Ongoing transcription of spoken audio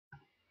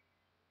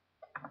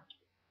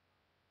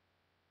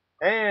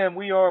And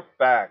we are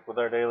back with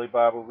our daily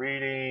Bible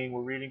reading.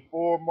 We're reading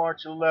for March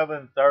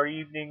 11th. Our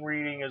evening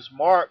reading is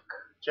Mark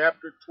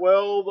chapter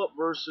 12,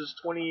 verses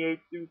 28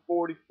 through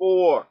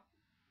 44.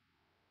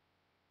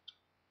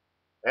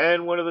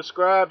 And one of the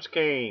scribes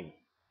came,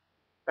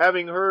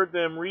 having heard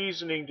them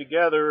reasoning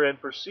together,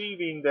 and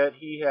perceiving that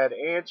he had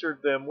answered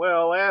them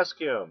well,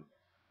 asked him,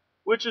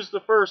 which is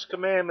the first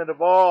commandment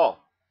of all?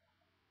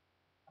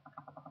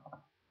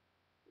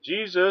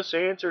 Jesus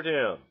answered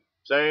him,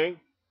 saying,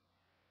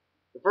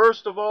 the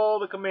first of all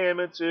the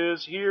commandments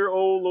is, Hear,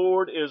 O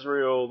Lord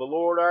Israel, the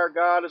Lord our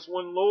God is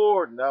one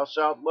Lord, and thou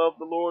shalt love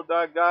the Lord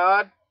thy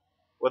God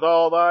with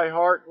all thy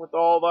heart, and with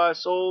all thy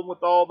soul, and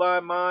with all thy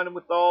mind, and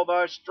with all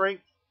thy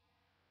strength.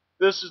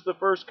 This is the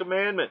first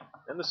commandment.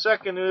 And the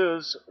second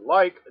is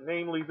like,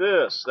 namely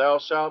this, Thou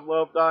shalt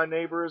love thy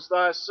neighbor as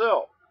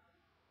thyself.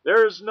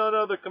 There is none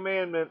other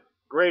commandment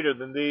greater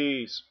than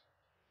these.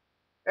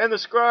 And the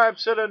scribe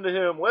said unto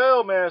him,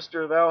 Well,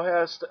 master, thou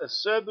hast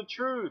said the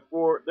truth,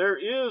 for there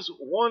is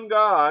one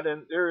God,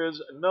 and there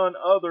is none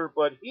other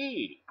but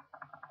he.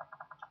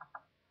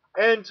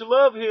 And to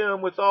love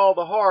him with all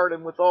the heart,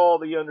 and with all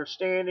the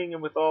understanding,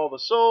 and with all the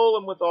soul,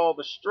 and with all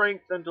the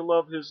strength, and to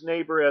love his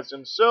neighbor as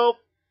himself,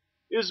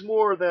 is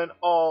more than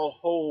all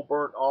whole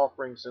burnt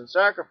offerings and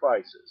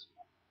sacrifices.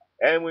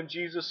 And when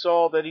Jesus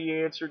saw that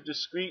he answered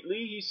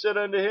discreetly, he said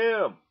unto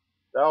him,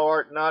 Thou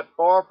art not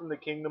far from the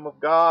kingdom of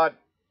God.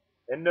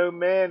 And no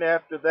man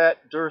after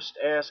that durst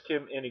ask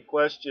him any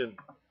question.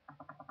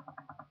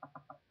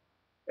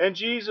 And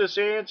Jesus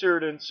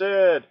answered and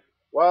said,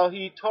 while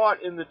he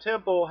taught in the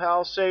temple,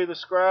 How say the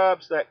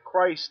scribes that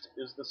Christ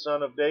is the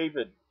son of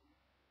David?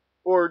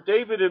 For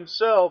David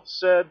himself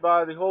said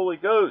by the Holy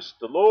Ghost,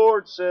 The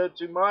Lord said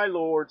to my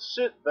Lord,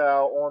 Sit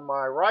thou on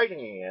my right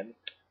hand,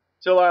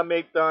 till I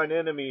make thine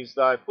enemies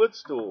thy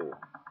footstool.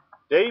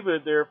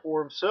 David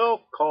therefore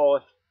himself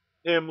calleth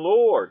him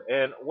Lord,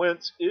 and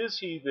whence is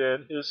he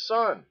then his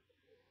son?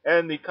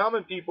 And the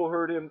common people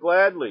heard him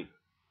gladly.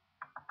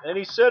 And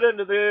he said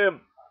unto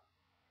them,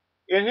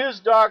 In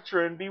his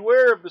doctrine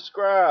beware of the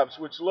scribes,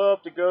 which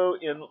love to go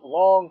in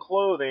long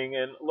clothing,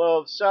 and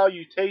love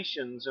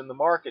salutations in the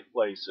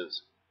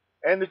marketplaces,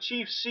 and the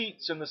chief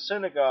seats in the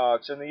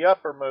synagogues, and the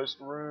uppermost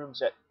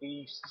rooms at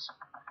feasts,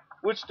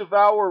 which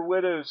devour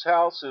widows'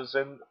 houses,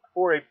 and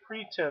for a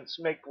pretense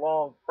make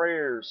long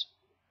prayers.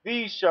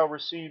 These shall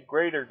receive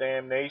greater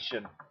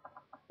damnation.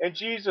 And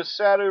Jesus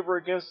sat over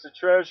against the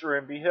treasury,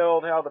 and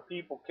beheld how the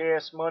people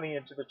cast money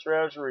into the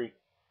treasury,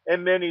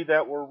 and many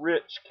that were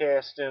rich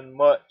cast in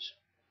much.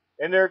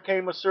 And there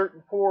came a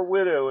certain poor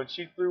widow, and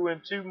she threw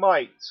in 2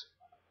 mites,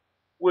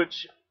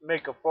 which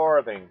make a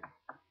farthing.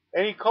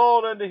 And he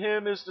called unto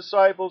him his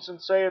disciples, and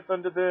saith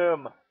unto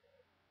them,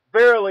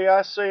 Verily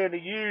I say unto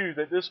you,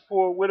 that this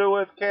poor widow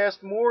hath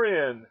cast more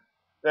in,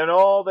 than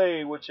all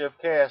they which have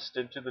cast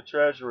into the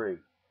treasury.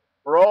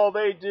 For all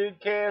they did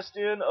cast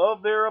in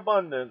of their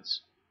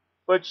abundance,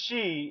 but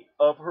she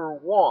of her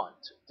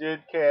want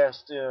did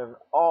cast in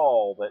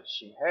all that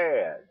she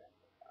had,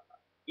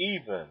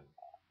 even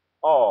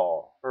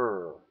all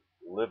her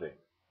living.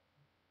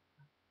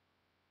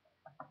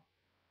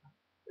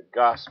 The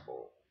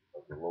Gospel